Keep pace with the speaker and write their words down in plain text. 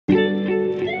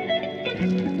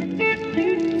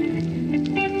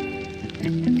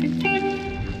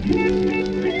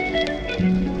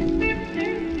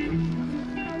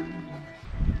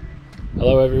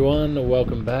everyone,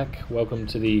 welcome back. Welcome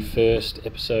to the first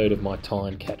episode of my tie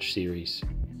and catch series.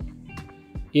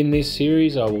 In this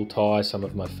series I will tie some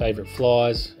of my favourite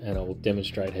flies and I will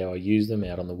demonstrate how I use them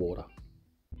out on the water.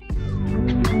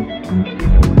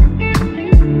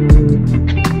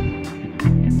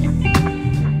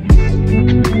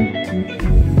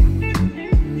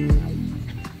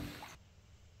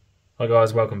 Hi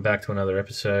guys, welcome back to another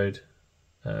episode.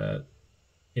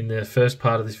 In the first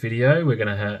part of this video, we're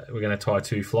gonna tie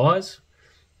two flies,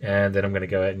 and then I'm gonna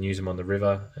go out and use them on the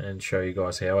river and show you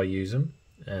guys how I use them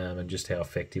and just how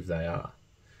effective they are.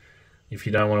 If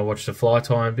you don't want to watch the fly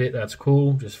tying bit, that's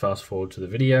cool. Just fast forward to the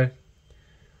video.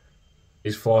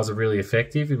 These flies are really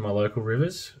effective in my local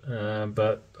rivers,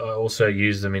 but I also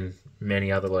use them in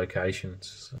many other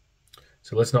locations.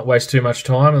 So let's not waste too much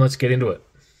time and let's get into it.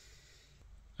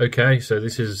 Okay, so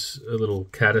this is a little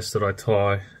caddis that I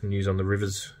tie and use on the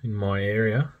rivers in my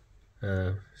area.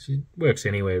 It works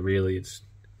anywhere really. It's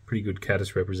pretty good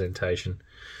caddis representation.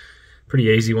 Pretty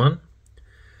easy one.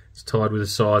 It's tied with a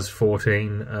size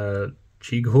 14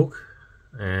 jig hook,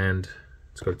 and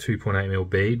it's got a 2.8mm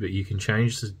bead, but you can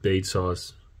change the bead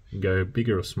size and go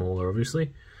bigger or smaller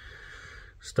obviously.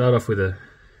 Start off with a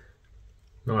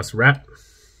nice wrap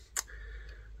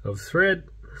of thread.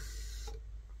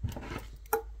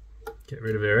 Get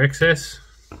rid of our excess.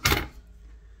 And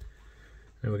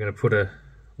we're going to put a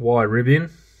wire rib in.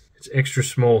 It's extra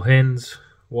small Hens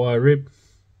wire rib.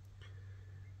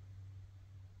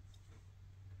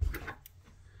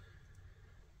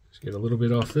 Just get a little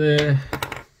bit off there.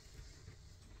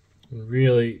 We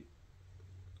really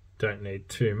don't need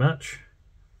too much.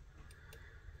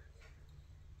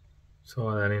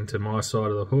 Tie that into my side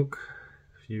of the hook.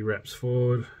 A few wraps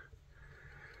forward,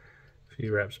 a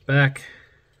few wraps back.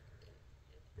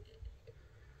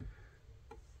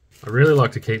 I really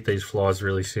like to keep these flies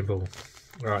really simple.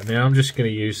 Alright, now I'm just going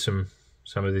to use some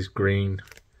of this green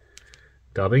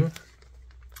dubbing.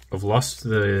 I've lost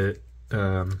the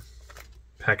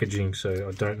packaging, so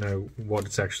I don't know what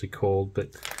it's actually called,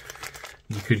 but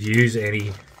you could use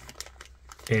any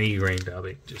green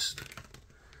dubbing. Just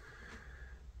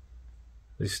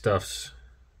this stuff's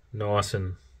nice,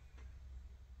 and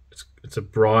it's a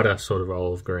brighter sort of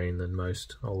olive green than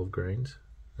most olive greens.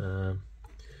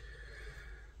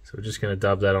 So we're just going to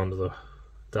dub that on.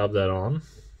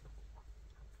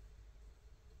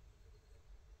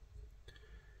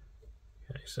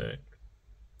 Okay, so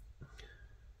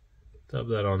dub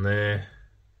that on there.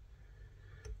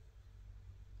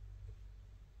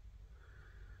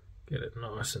 Get it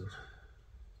nice and...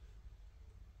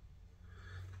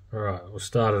 Alright, we'll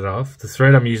start it off. The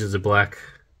thread I'm using is a black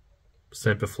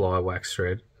Semper wax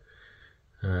thread.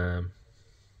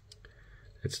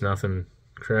 It's nothing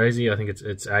crazy. I think it's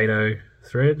 8/0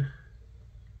 thread,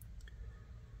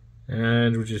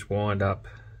 and we'll just wind up,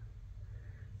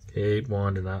 keep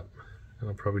winding up, and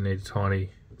I'll probably need a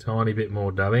tiny bit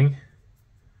more dubbing.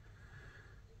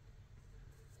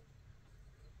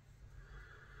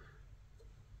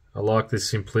 I like the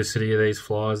simplicity of these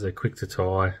flies. They're quick to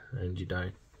tie and you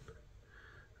don't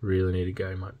really need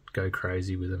to go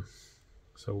crazy with them.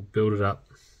 So we'll build it up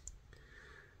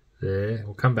there.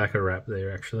 We'll come back a wrap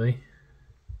there actually.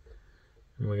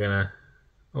 And we're going to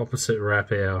opposite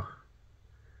wrap our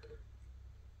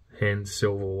Hens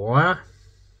silver wire.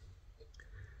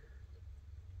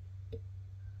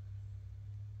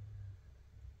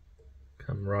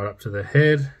 Come right up to the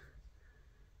head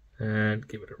and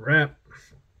give it a wrap.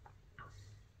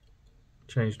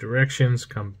 Change directions,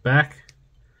 come back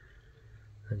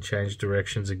and change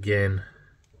directions again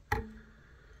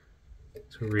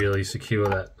to really secure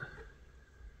that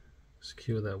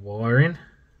wire in.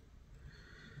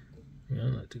 Yeah,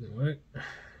 that didn't work.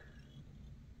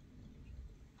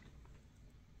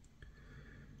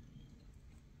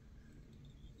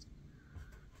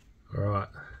 Alright,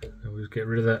 we'll just get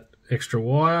rid of that extra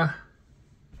wire.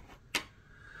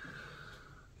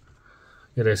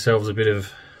 Get ourselves a bit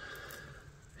of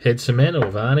head cement or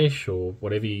varnish or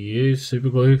whatever you use. Super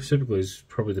glue. Super glue is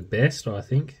probably the best, I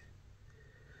think,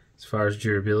 as far as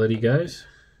durability goes.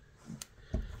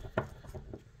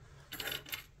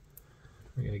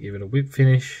 We're going to give it a whip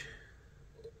finish.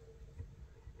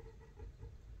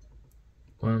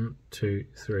 1, 2,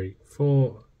 3,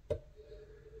 4.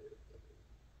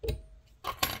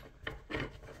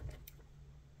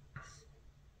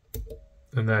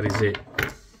 And that is it.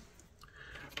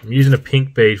 I'm using a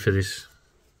pink bead for this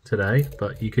today,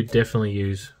 but you could definitely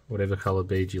use whatever colour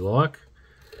bead you like.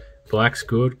 Black's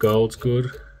good, gold's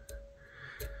good.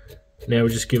 Now we'll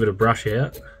just give it a brush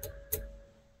out.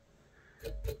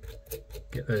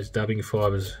 Get those dubbing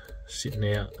fibres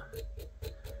sitting out.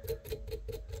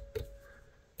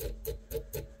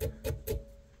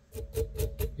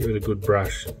 give it a good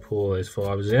brush, pull all those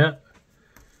fibres out.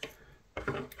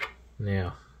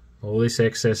 Now, all this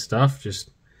excess stuff,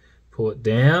 just pull it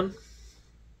down,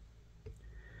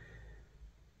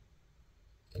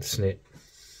 and snip.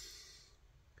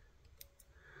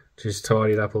 Just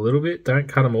tidy it up a little bit. Don't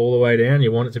cut them all the way down.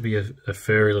 You want it to be a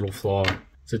furry little fly.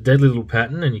 It's a deadly little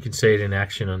pattern, and you can see it in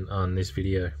action on this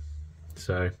video.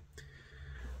 So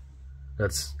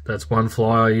that's one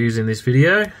fly I use in this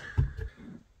video.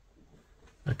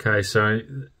 Okay, so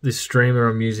this streamer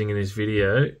I'm using in this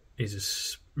video is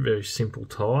a very simple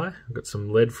tie. I've got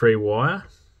some lead-free wire.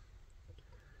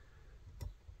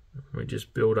 We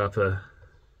just build up a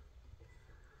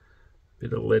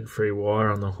bit of lead-free wire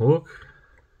on the hook.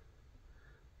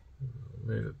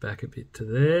 Move it back a bit to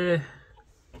there.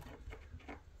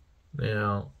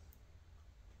 Now,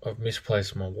 I've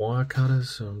misplaced my wire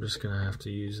cutters, so I'm just going to have to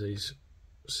use these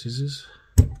scissors.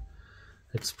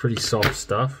 It's pretty soft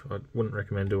stuff. I wouldn't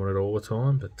recommend doing it all the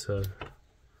time, but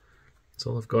that's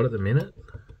all I've got at the minute.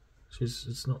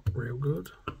 It's not real good.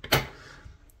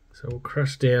 So we'll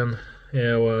crush down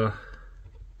our...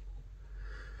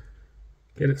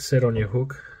 get it set on your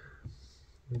hook.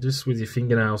 Just with your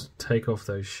fingernails, take off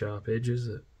those sharp edges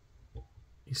that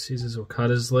your scissors or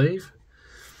cutters leave.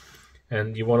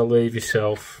 And you want to leave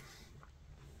yourself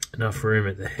enough room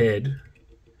at the head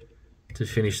to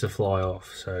finish the fly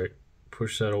off. So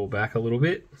push that all back a little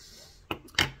bit.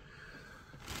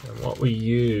 And what we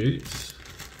use,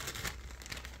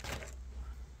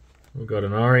 we've got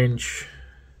an orange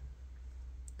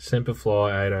Semper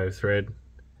Fly 8/0 thread.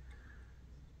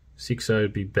 6/0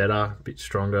 would be better, a bit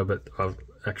stronger, but I've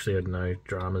actually had no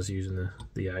dramas using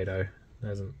the 8/0.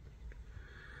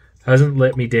 Hasn't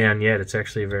let me down yet. It's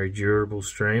actually a very durable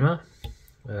streamer.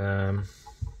 So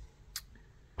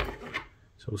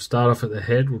we'll start off at the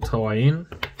head. We'll tie in,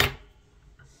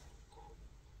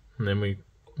 and then we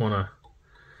want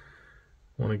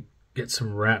to get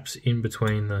some wraps in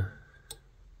between the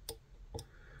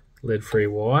lead-free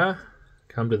wire.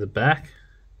 Come to the back.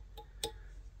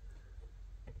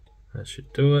 That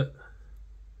should do it.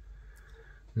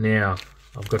 Now,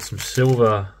 I've got some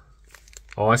silver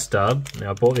ice dub.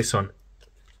 Now, I bought this on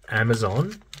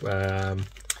Amazon at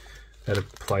a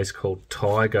place called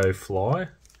Tygo Fly,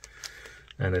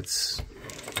 and it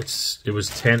was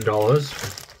 $10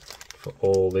 for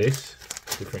all this,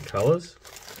 different colours.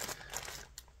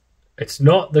 It's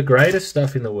not the greatest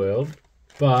stuff in the world,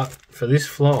 but for this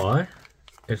fly,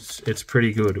 it's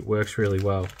pretty good. It works really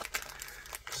well.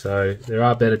 So there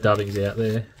are better dubbings out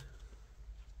there,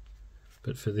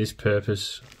 but for this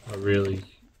purpose, it's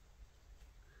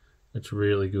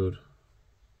really good.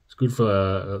 It's good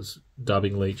for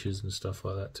dubbing leeches and stuff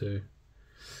like that too.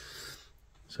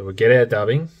 So we'll get our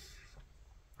dubbing,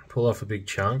 pull off a big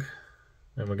chunk,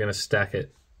 and we're going to stack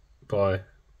it by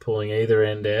pulling either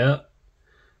end out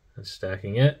and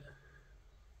stacking it.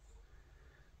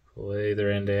 Pull either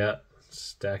end out,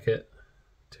 stack it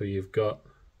till you've got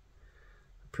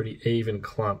a pretty even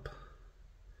clump.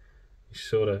 You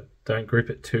sort of don't grip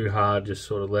it too hard, just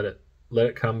sort of let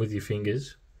it come with your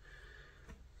fingers.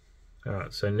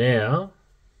 Alright, so now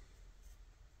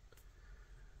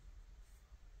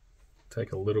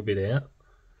take a little bit out.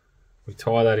 We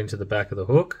tie that into the back of the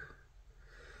hook.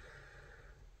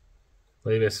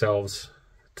 Leave ourselves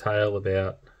a tail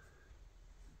about,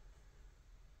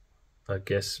 I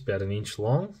guess, about 1 inch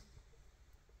long.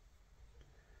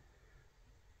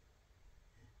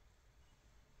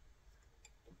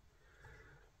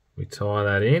 We tie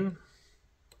that in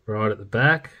right at the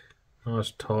back.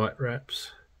 Nice tight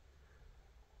wraps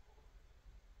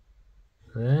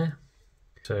there.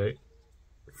 So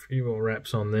a few more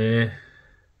wraps on there,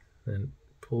 then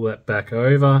pull that back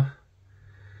over,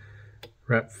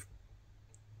 wrap,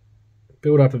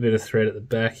 build up a bit of thread at the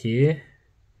back here,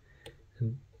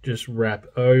 and just wrap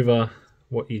over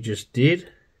what you just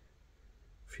did,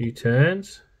 a few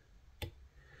turns.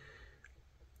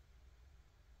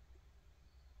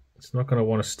 It's not going to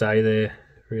want to stay there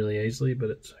really easily, but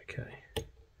it's okay.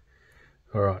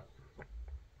 Alright,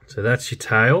 so that's your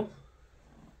tail.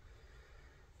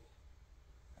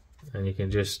 And you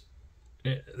can just,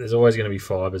 there's always going to be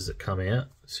fibres that come out.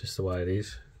 It's just the way it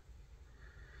is.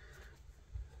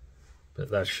 But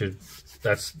that's your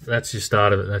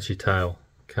start of it, that's your tail.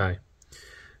 Okay.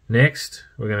 Next,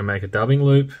 we're going to make a dubbing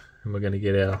loop, and we're going to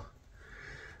get our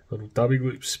little dubbing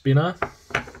loop spinner.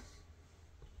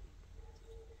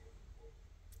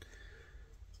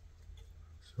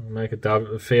 So we'll make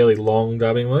a fairly long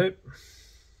dubbing loop.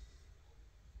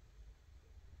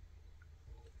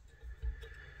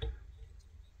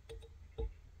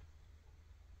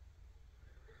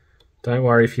 Don't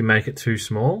worry if you make it too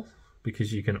small,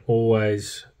 because you can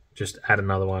always just add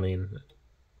another one in.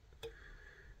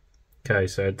 Okay,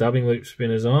 so dubbing loop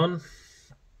spinner's on,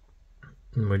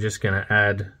 and we're just going to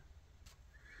add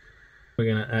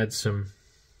some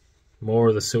more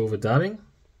of the silver dubbing.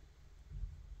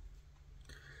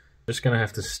 Just going to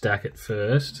have to stack it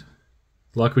first.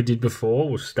 Like we did before,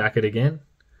 we'll stack it again.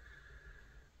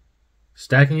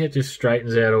 Stacking it just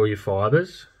straightens out all your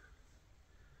fibres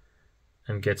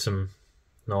and gets them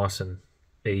nice and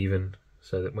even,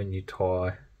 so that when you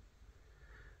tie,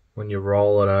 when you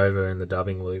roll it over in the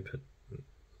dubbing loop,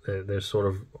 they're sort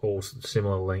of all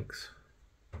similar lengths.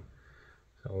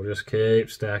 So we'll just keep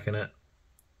stacking it.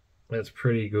 That's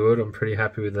pretty good. I'm pretty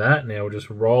happy with that. Now we'll just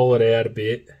roll it out a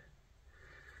bit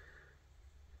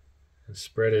and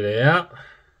spread it out.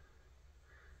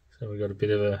 So we've got a bit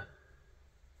of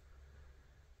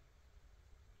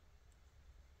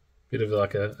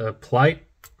like a plate.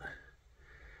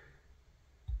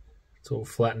 It's all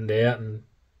flattened out and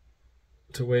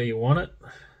to where you want it.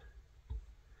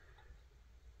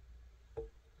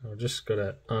 I've just got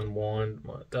to unwind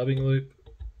my dubbing loop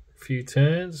a few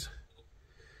turns.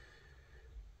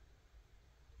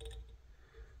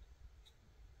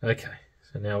 Okay,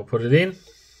 so now we'll put it in.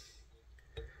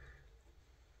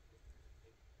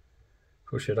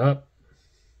 Push it up.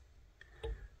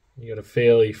 You got a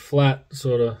fairly flat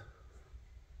sort of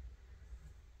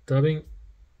dubbing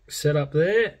set up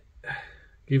there.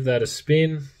 Give that a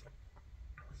spin.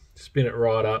 Spin it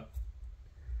right up.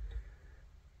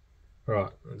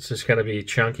 Right, it's just going to be a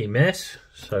chunky mess.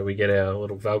 So we get our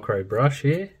little Velcro brush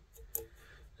here,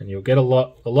 and you'll get a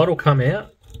lot will come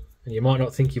out, and you might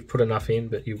not think you've put enough in,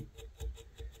 but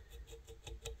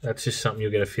that's just something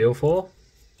you'll get a feel for.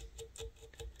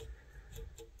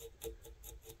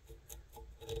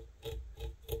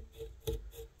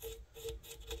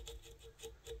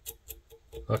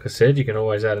 Like I said, you can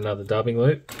always add another dubbing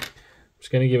loop. I'm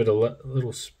just going to give it a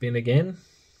little spin again,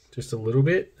 just a little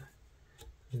bit.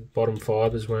 Bottom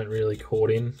fibres weren't really caught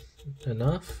in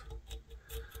enough.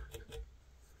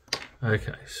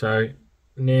 Okay, so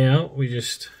now we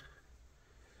just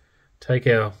take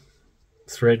our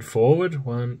thread forward,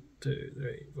 1, 2,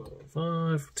 3, 4,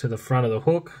 5, to the front of the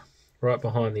hook, right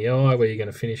behind the eye where you're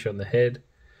going to finish on the head.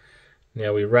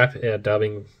 Now we wrap our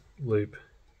dubbing loop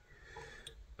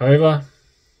over,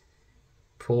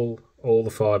 pull all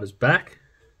the fibres back,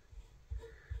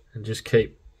 and just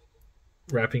keep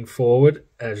wrapping forward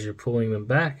as you're pulling them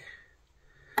back,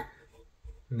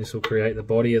 and this will create the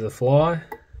body of the fly.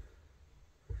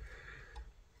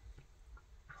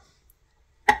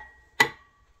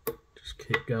 Just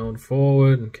keep going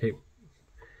forward and keep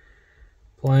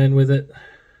playing with it.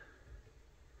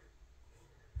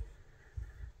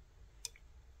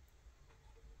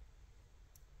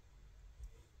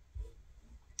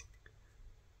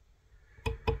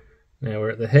 Now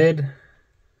we're at the head.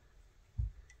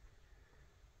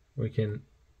 We can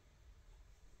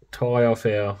tie off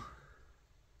our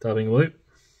dubbing loop,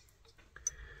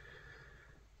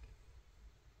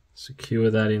 secure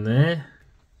that in there,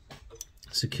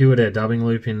 secured our dubbing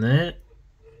loop in there,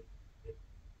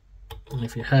 and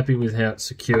if you're happy with how it's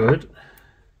secured,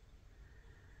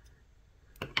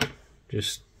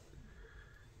 just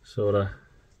sort of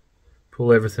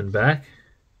pull everything back,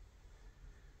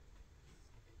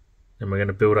 and we're going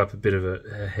to build up a bit of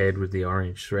a head with the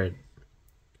orange thread.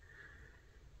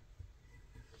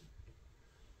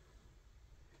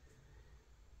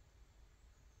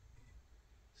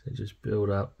 So just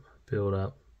build up, build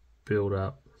up, build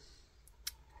up.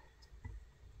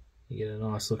 You get a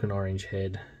nice looking orange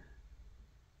head.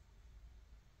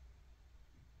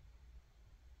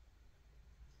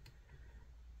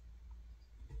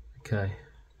 Okay,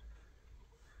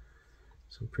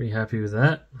 so I'm pretty happy with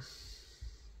that.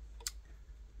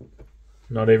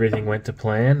 Not everything went to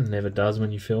plan, never does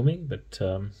when you're filming, but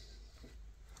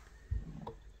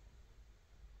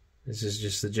this is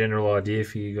just the general idea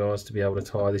for you guys to be able to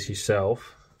tie this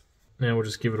yourself. Now we'll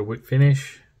just give it a whip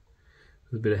finish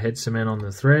with a bit of head cement on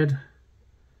the thread.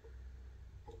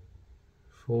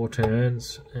 4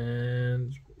 turns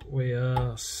and we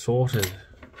are sorted.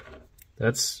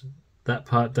 That's that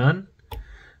part done.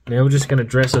 Now we're just going to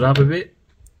dress it up a bit.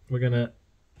 We're going to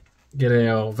get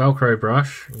our Velcro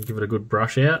brush and give it a good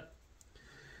brush out.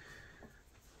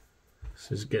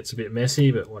 This gets a bit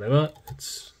messy, but whatever,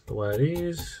 it's the way it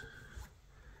is.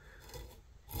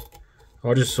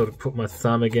 I'll just sort of put my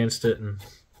thumb against it and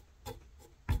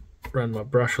run my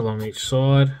brush along each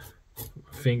side, put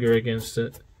my finger against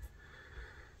it.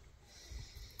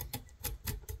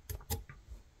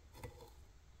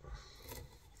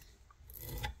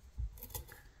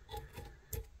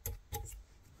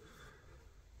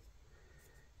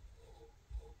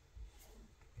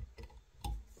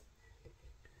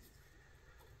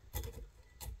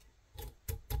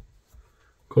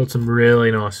 Caught some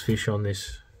really nice fish on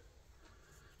this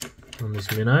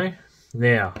minnow.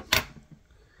 Now,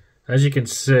 as you can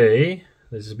see,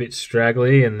 there's a bit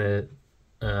straggly, and the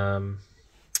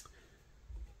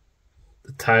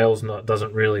tail's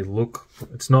doesn't really look.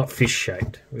 It's not fish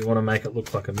shaped. We want to make it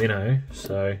look like a minnow,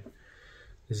 so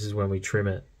this is when we trim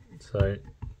it. So,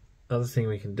 other thing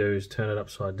we can do is turn it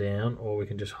upside down, or we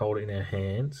can just hold it in our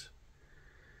hands.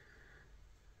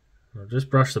 I'll just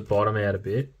brush the bottom out a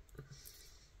bit.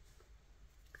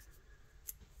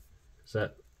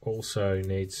 That also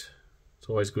needs, it's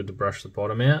always good to brush the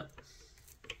bottom out.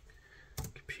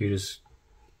 Computer's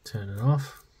turning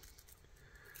off.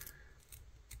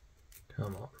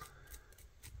 Come on.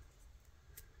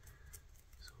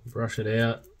 So we'll brush it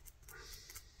out.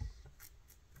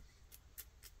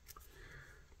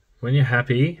 When you're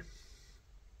happy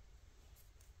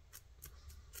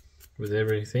with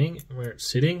everything, where it's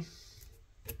sitting,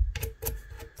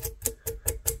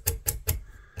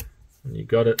 and you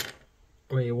got it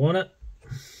where you want it,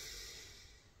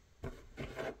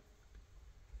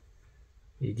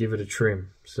 you give it a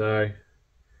trim. So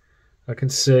I can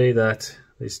see that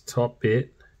this top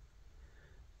bit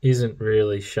isn't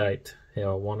really shaped how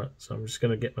I want it, so I'm just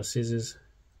going to get my scissors,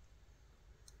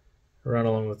 run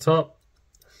along the top.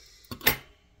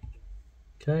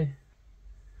 Okay,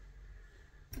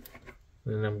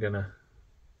 then I'm going to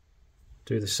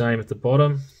do the same at the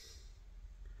bottom,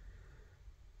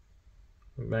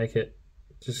 make it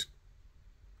just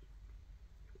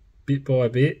bit by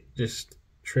bit, just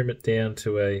trim it down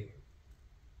to a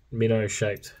minnow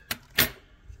shaped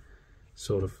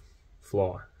sort of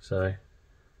fly. So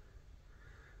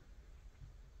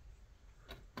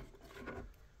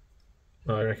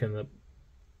I reckon that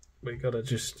we got to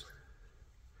just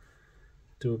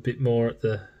do a bit more at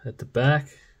the back.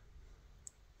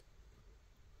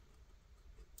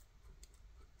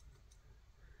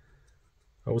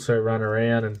 Also run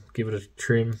around and give it a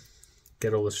trim,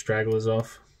 get all the stragglers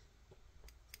off.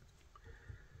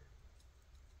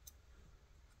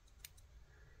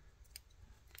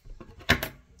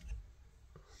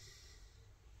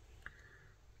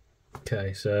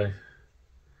 Okay, so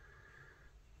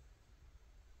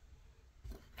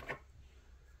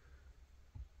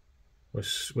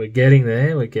we're getting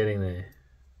there, I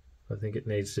think it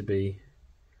needs to be,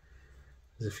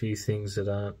 there's a few things that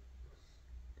aren't,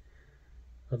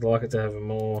 I'd like it to have a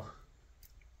more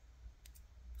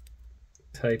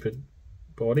tapered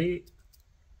body.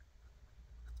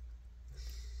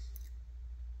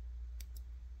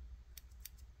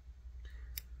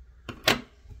 I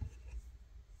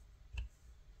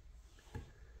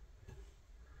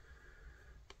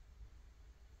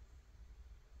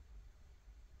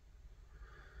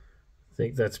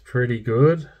think that's pretty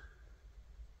good.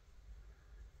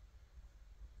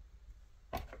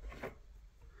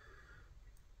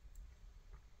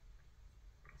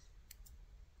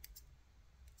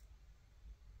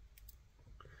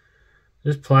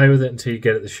 Just play with it until you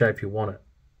get it the shape you want it.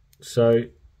 So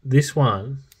this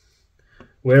one,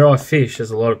 where I fish, there's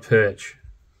a lot of perch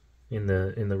in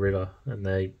the river, and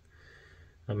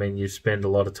you spend a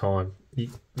lot of time. You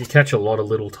catch a lot of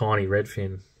little tiny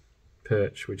redfin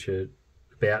perch, which are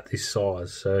about this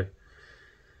size. So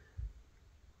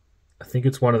I think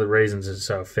it's one of the reasons it's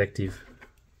so effective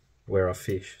where I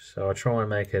fish. So I try and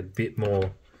make it a bit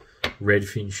more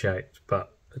redfin shaped,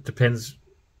 but it depends.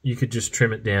 You could just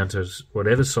trim it down to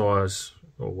whatever size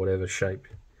or whatever shape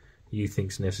you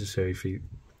think's necessary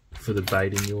for the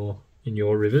bait in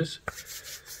your rivers.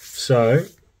 So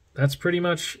that's pretty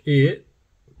much it.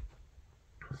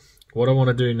 What I want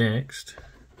to do next,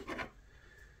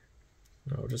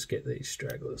 I'll just get these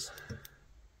stragglers.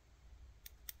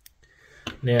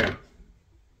 Now,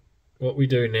 what we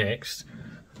do next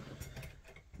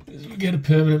is we get a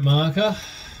permanent marker.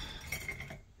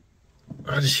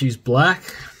 I just use black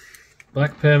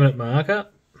permanent marker,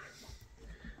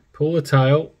 pull the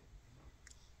tail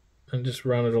and just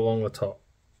run it along the top.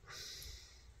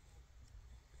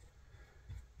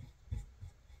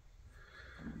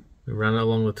 We run it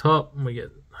along the top and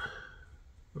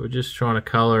we're just trying to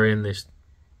colour in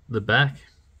the back.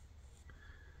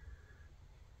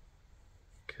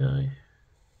 Okay.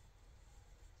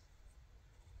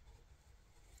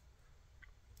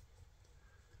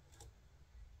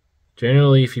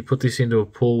 Generally, if you put this into a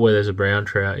pool where there's a brown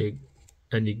trout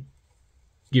and you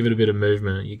give it a bit of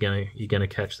movement, you're gonna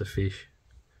catch the fish.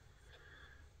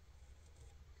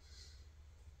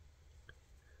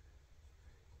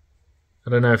 I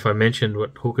don't know if I mentioned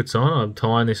what hook it's on. I'm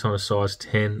tying this on a size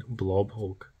 10 blob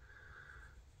hook.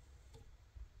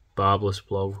 Barbless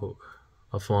blob hook.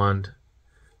 I find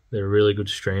they're a really good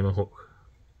streamer hook.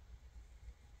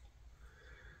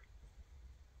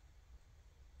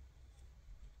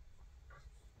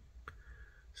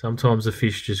 Sometimes the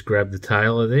fish just grab the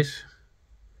tail of this,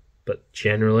 but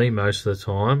generally most of the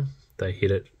time they hit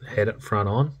it head at front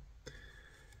on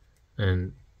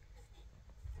and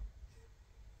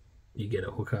you get a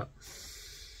hook up.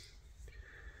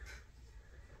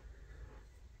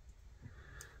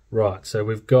 Right, so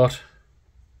we've got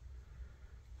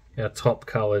our top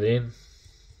coloured in.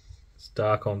 It's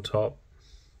dark on top.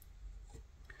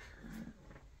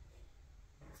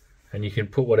 And you can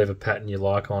put whatever pattern you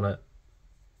like on it.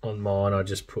 On mine, I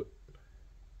just put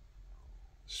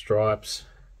stripes.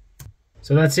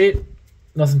 So that's it.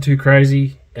 Nothing too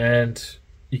crazy. And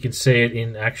you can see it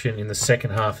in action in the second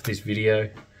half of this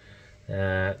video.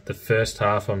 The first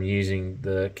half I'm using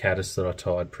the caddis that I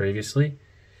tied previously.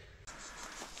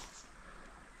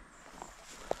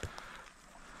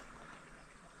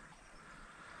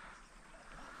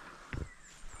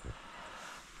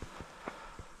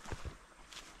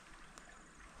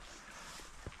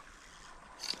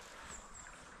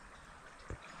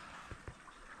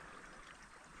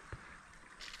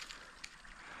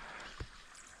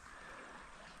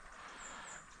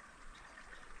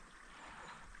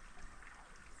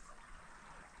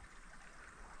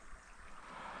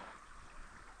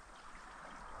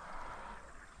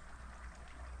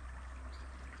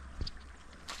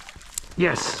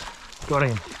 Yes, got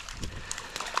him.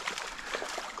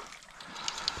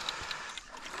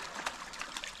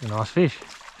 A nice fish.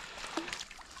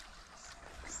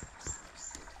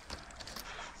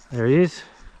 There he is.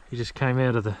 He just came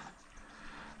out of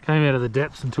the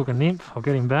depths and took a nymph. I'll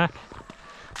get him back.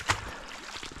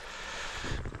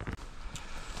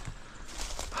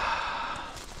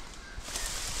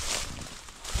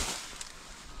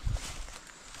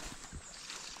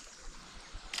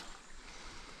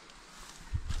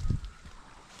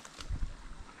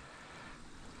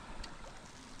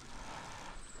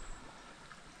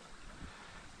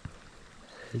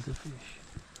 There's a fish.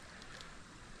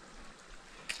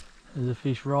 There's a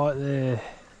fish right there.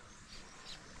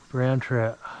 Brown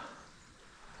trout.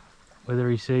 Whether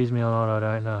he sees me or not, I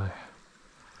don't know.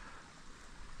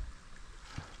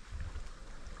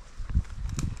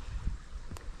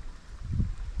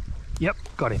 Yep,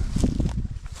 got him.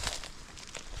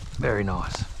 Very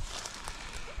nice.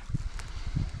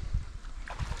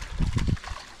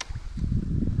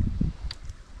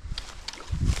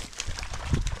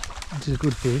 This is a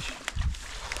good fish.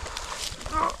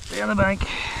 Oh, down the bank.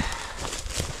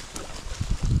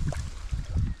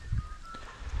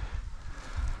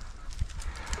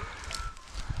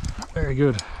 Very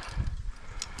good.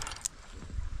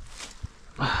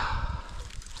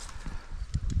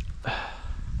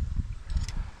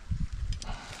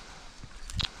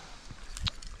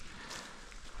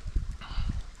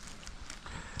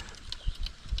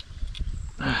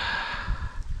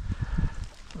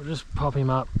 We'll just pop him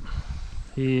up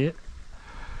here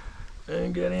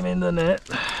and get him in the net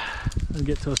and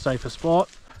get to a safer spot.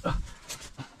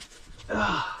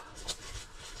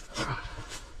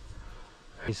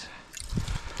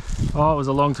 Oh, it was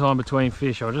a long time between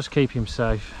fish. I'll just keep him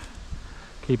safe.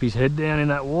 Keep his head down in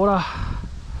that water.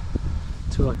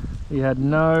 He had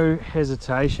no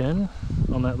hesitation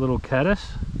on that little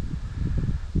caddis.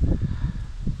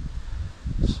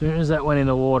 As soon as that went in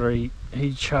the water, he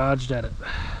charged at it.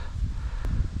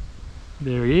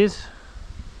 There he is.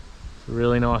 It's a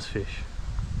really nice fish.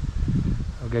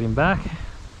 I'll get him back.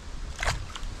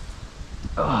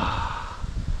 Oh.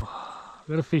 I've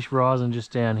got a fish rising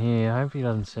just down here. I hope he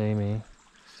doesn't see me.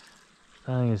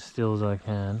 Staying as still as I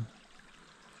can.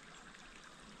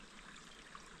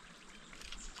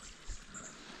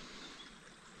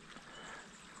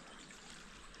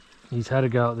 He's had a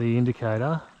go at the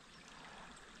indicator.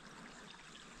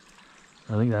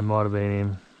 I think that might have been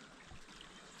him.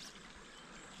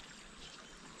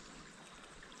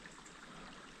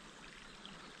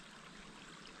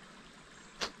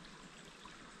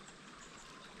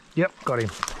 Yep, got him.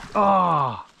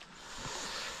 Oh!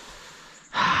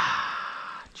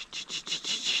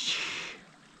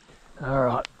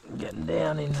 Alright, getting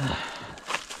down in the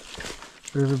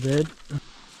riverbed.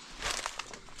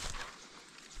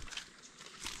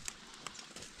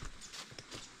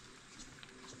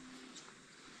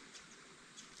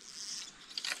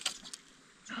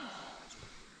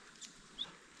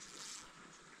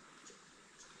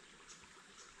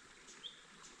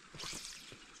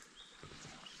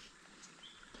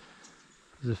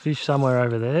 There's a fish somewhere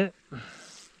over there. I'm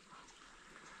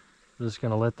just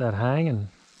going to let that hang and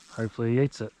hopefully he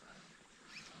eats it.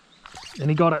 And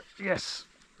he got it, yes.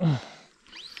 That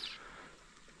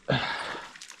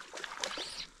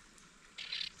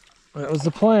was the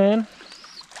plan.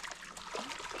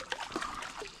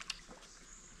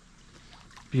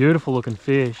 Beautiful looking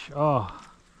fish. Oh,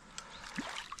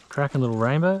 cracking little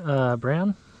rainbow,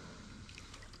 brown.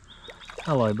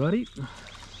 Hello, buddy.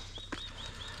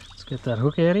 Let's get that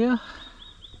hook out of here.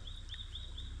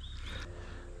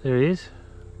 There he is.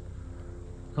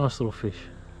 Nice little fish.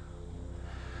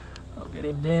 I'll get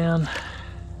him down.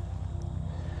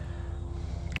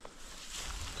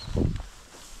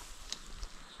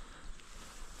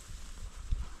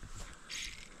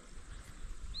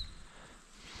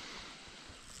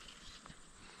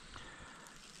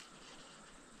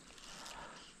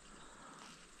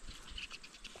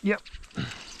 Yep,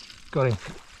 got him.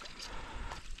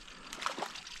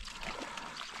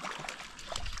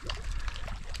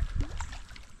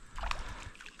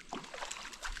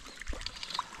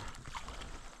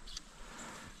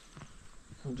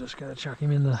 I'm just going to chuck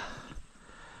him in the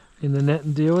net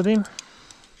and deal with him.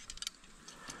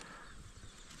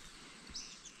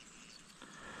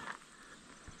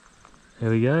 There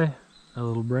we go, a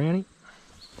little brownie.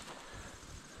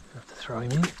 Have to throw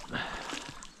him in.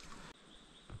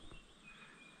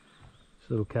 This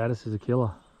little caddis is a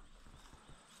killer.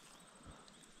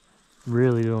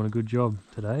 Really doing a good job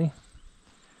today.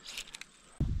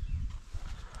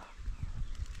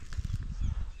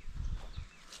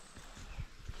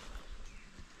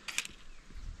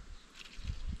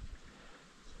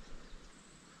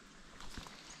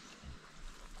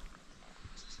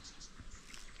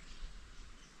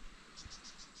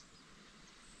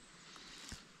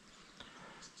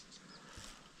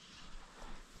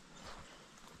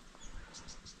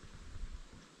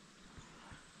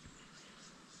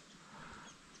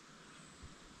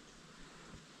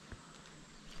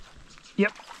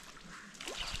 Yep.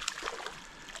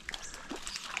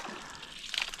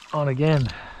 On again.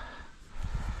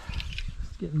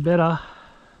 It's getting better.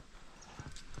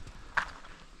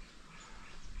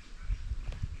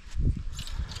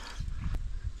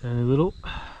 Only a little.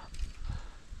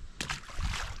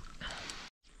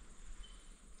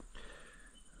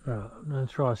 Right, I'm going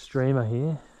to try a streamer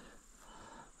here.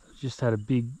 Just had a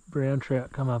big brown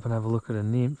trout come up and have a look at a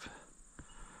nymph.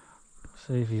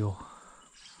 See if he'll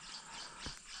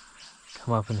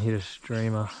come up and hit a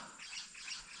streamer.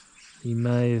 He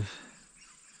may have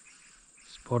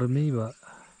spotted me, but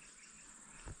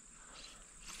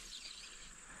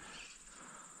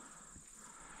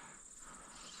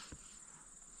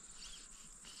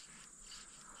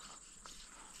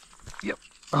yep.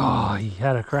 Oh, he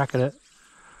had a crack at it.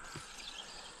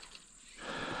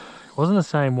 It wasn't the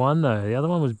same one though. The other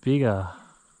one was bigger.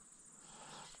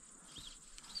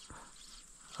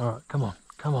 All right, come on,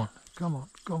 come on, come on,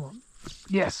 come on.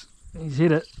 Yes, he's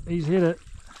hit it. He's hit it.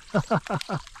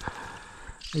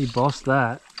 He bossed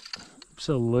that.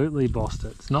 Absolutely bossed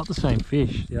it. It's not the same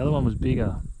fish. The other one was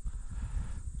bigger.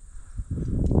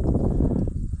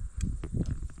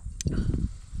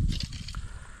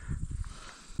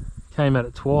 Came at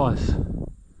it twice.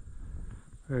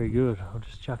 Very good. I'll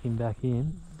just chuck him back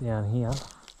in down here.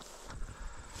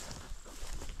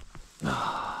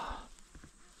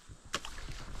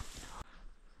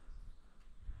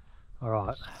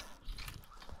 Alright,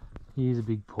 here's a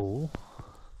big pool.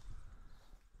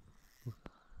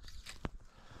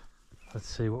 Let's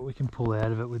see what we can pull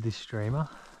out of it with this streamer.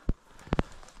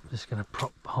 I'm just going to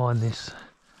prop behind this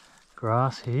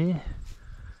grass here.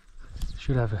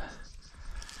 Should have a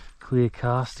clear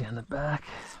cast down the back.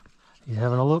 He's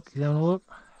having a look, he's having a look.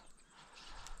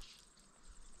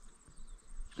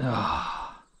 Oh.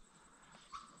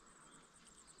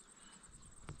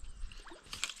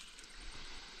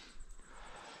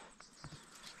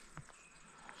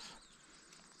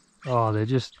 Oh, they're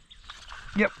just,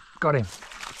 yep, got him.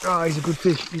 Oh, he's a good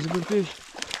fish, he's a good fish.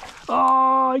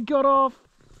 Oh, he got off.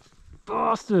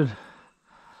 Bastard.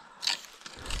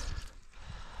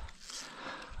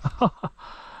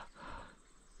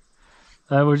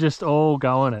 They were just all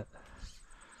going it.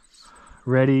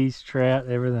 Reddies, trout,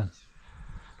 everything.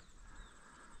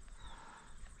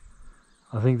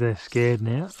 I think they're scared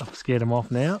now. I've scared them off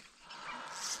now.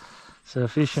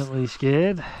 Sufficiently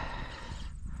scared.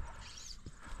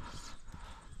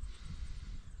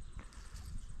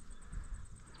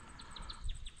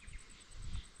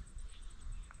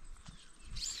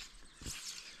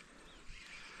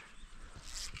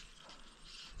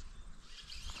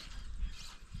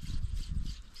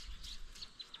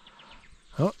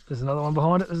 Oh, there's another one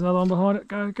behind it, there's another one behind it.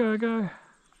 Go, go, go.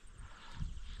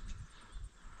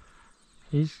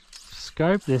 He's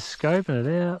scoped, they're scoping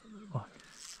it out.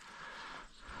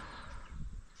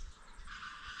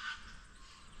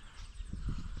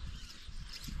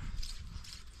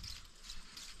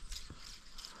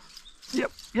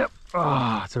 Yep, yep.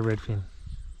 Oh, it's a redfin.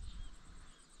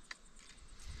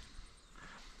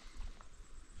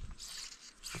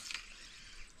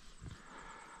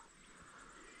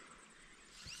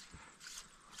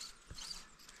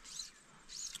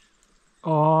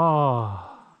 Oh,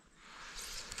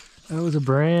 that was a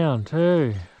brown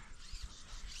too.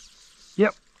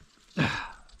 Yep,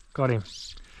 got him.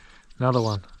 Another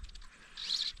one.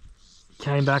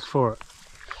 Came back for it.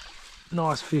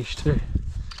 Nice fish too.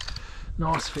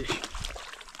 Nice fish.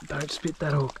 Don't spit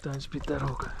that hook, don't spit that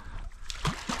hook.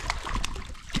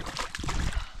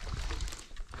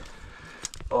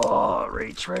 Oh,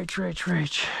 reach, reach, reach,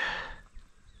 reach.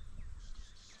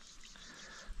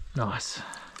 Nice.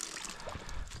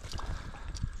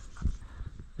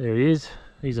 There he is.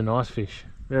 He's a nice fish.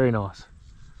 Very nice.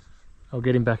 I'll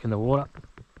get him back in the water.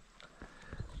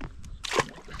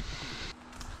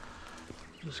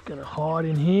 Just gonna hide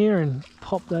in here and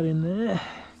pop that in there.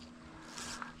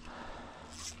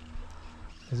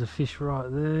 There's a fish right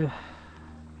there.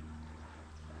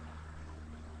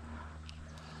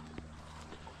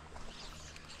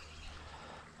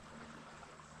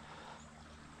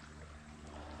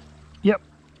 Yep,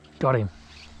 got him.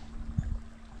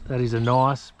 That is a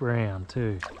nice brown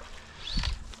too.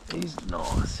 He's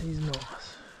nice, he's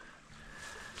nice.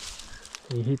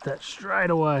 He hit that straight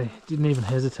away, didn't even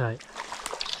hesitate.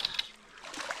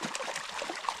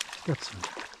 Got some,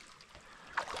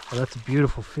 oh, that's a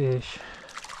beautiful fish.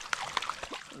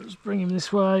 I'll just bring him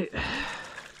this way.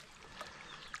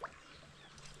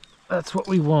 That's what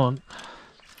we want.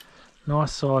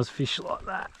 Nice sized fish like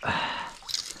that.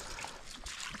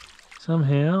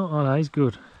 Somehow, oh no, he's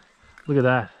good. Look at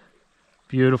that.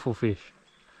 Beautiful fish.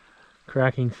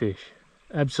 Cracking fish.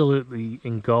 Absolutely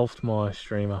engulfed my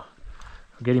streamer.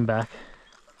 I'll get him back.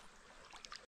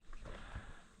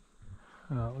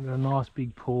 We've got a nice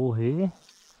big pool here.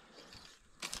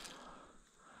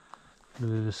 A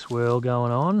bit of a swirl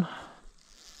going on.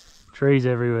 Trees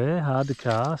everywhere, hard to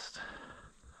cast.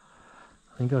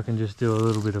 I think I can just do a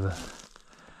little bit of a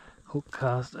hook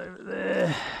cast over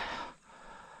there.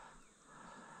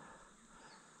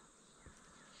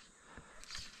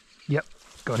 Yep,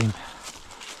 got him.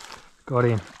 Got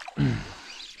him.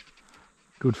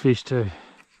 Good fish too.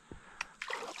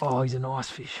 Oh, he's a nice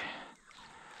fish.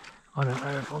 I don't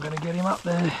know if I'm going to get him up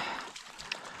there.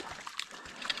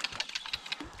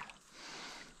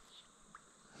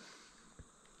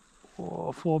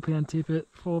 Oh, 4-pound tippet,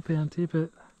 4-pound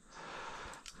tippet.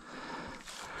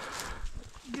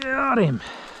 Got him.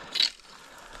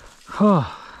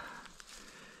 Oh,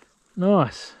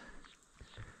 nice.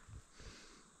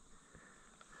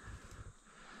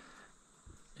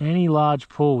 Any large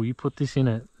pool, you put this in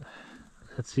it.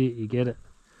 That's it, you get it.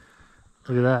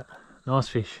 Look at that. Nice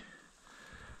fish.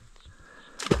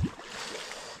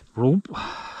 Rump.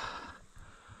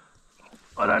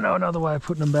 I don't know another way of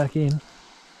putting them back in.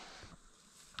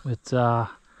 But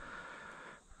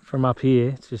from up here,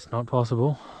 it's just not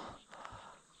possible.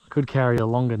 I could carry a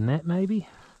longer net maybe.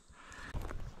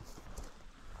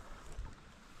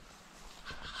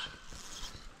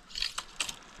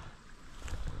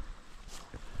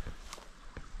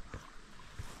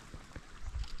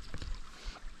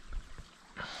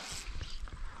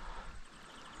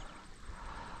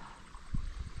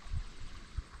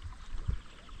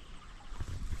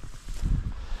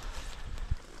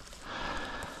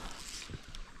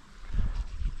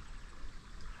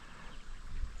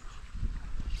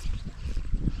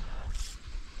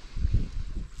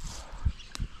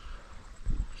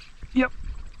 Yep,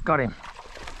 got him.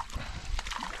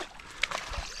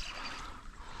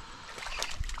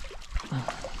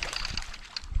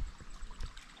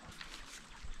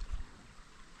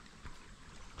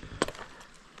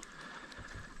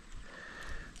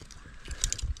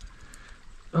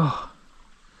 Oh.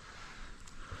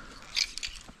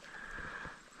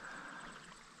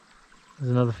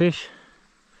 There's another fish.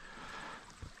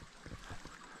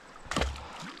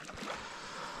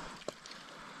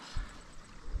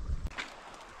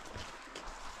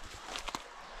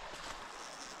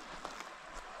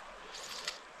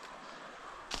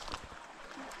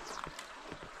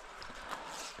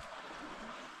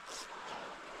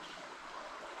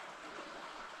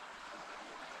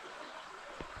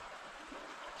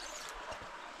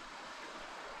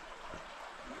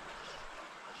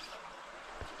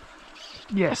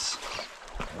 Yes.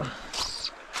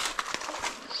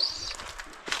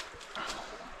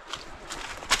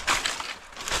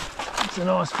 It's a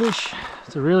nice fish.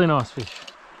 It's a really nice fish.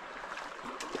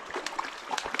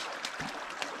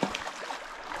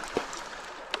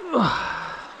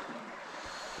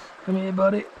 Come here,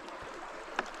 buddy.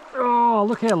 Oh,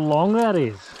 look how long that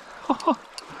is.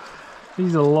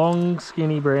 He's a long,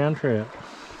 skinny brown trout.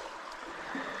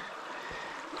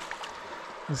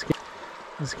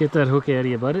 Let's get that hook out of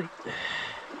you, buddy.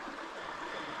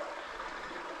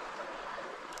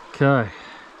 Okay.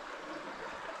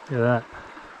 Look at that.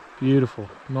 Beautiful,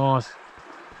 nice,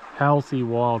 healthy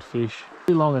wild fish.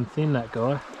 Pretty long and thin, that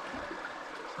guy.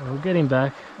 So we'll get him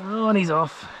back. Oh, and he's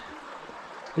off.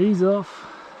 He's off.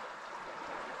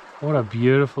 What a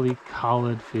beautifully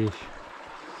coloured fish.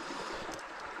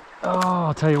 Oh,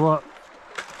 I'll tell you what.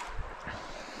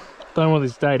 Don't want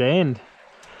this day to end.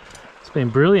 It's been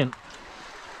brilliant.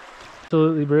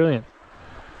 Absolutely brilliant.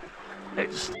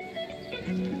 It's...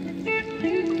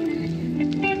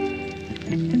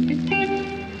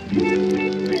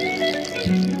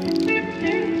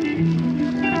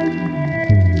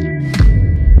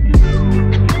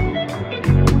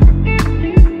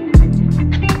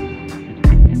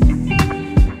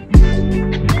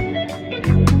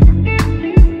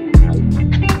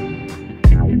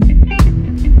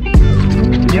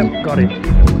 Yep, got it.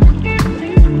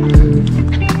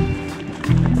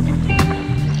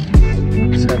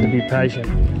 Just had to be patient.